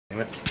Damn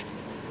it.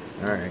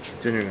 Alright,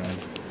 continuing on.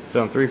 So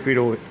I'm 3 feet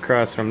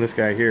across from this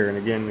guy here, and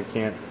again, we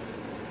can't,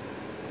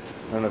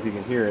 I don't know if you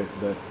can hear it,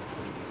 but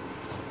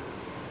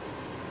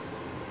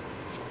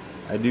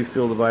I do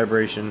feel the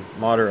vibration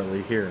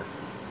moderately here.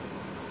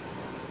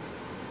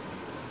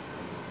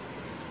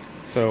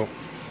 So,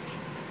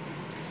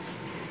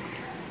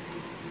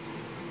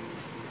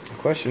 the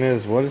question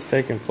is, what is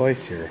taking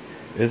place here?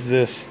 Is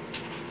this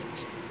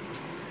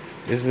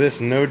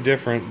no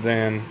different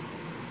than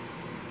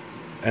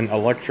an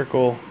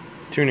electrical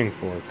tuning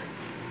fork,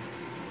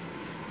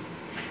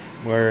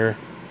 where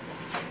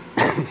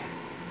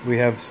we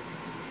have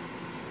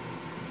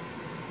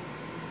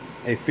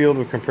a field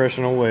of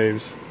compressional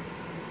waves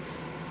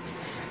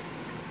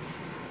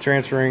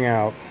transferring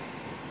out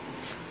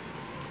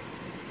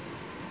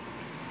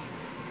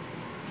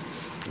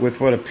with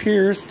what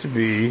appears to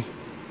be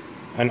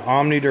an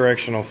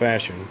omnidirectional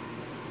fashion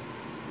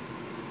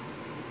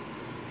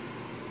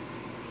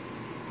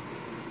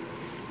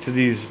to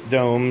these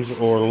domes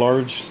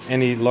or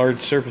any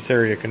large surface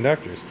area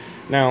conductors.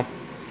 Now,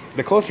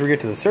 the closer we get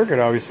to the circuit,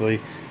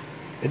 obviously,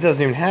 it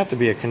doesn't even have to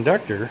be a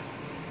conductor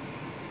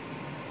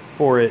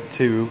for it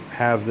to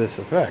have this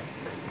effect.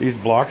 These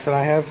blocks that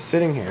I have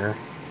sitting here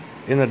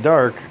in the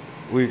dark,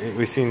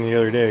 we seen the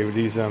other day with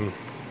these,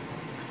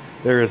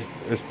 there's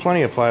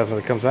plenty of plasma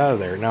that comes out of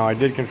there. Now, I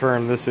did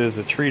confirm this is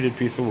a treated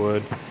piece of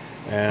wood,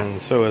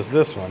 and so is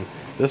this one.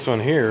 This one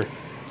here,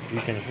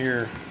 you can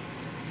hear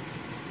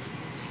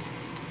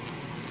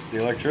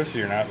the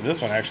electricity or not, but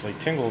this one actually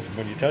tingles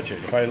when you touch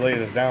it. If I lay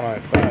this down on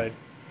its side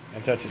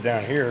and touch it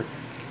down here,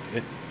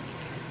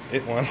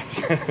 it wants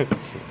to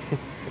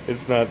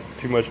it's not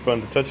too much fun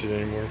to touch it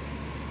anymore.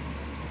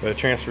 But it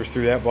transfers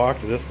through that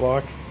block to this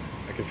block.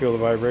 I can feel the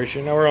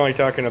vibration. Now we're only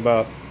talking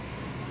about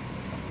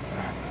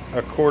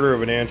a 1/4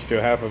 of an inch to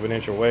a 1/2 of an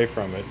inch away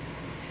from it,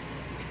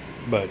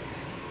 but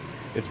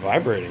it's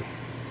vibrating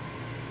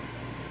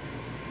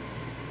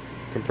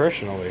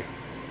compressionally.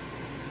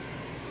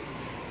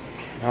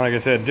 Like I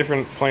said,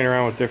 playing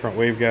around with different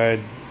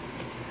waveguide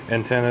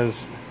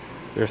antennas.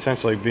 They're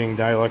essentially being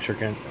dielectric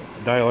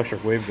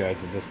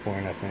waveguides at this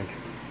point, I think.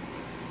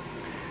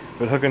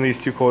 But hooking these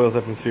 2 coils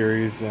up in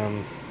series,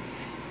 you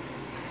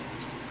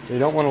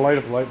don't want to light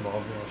up a light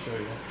bulb. Here, I'll show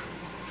you.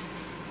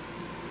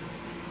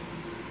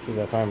 See if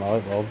I find my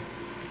light bulb.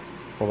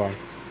 Hold on.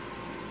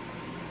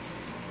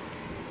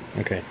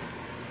 Okay.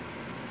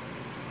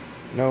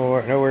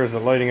 Nowhere is it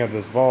lighting up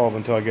this bulb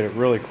until I get it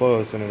really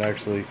close and it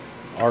actually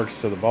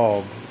arcs to the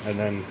bulb, and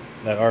then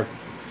that arc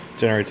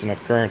generates enough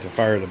current to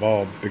fire the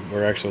bulb.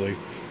 We're actually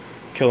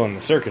killing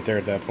the circuit there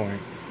at that point.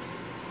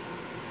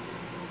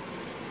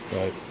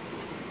 But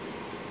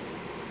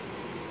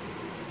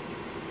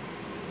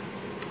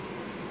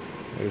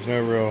there's no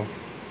real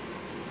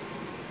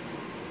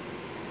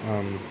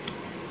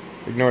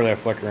ignore that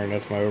flickering,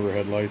 that's my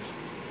overhead lights.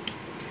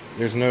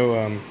 There's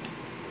no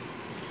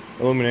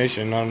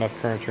illumination, not enough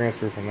current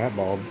transfer from that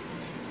bulb.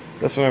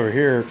 This one over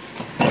here,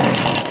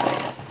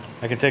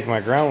 I can take my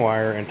ground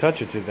wire and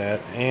touch it to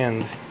that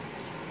and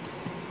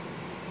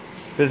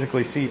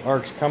physically see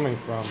arcs coming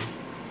from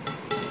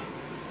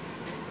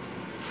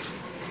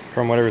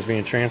whatever's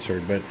being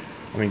transferred. But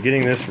I mean,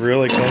 getting this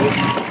really close,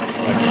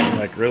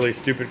 like really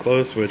stupid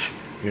close, which,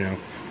 you know,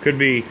 could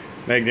be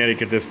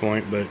magnetic at this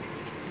point, but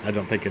I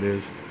don't think it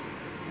is.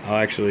 I'll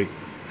actually,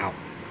 ow,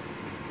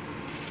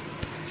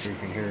 so you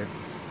can hear it.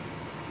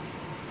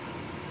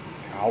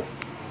 Ow.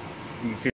 You can see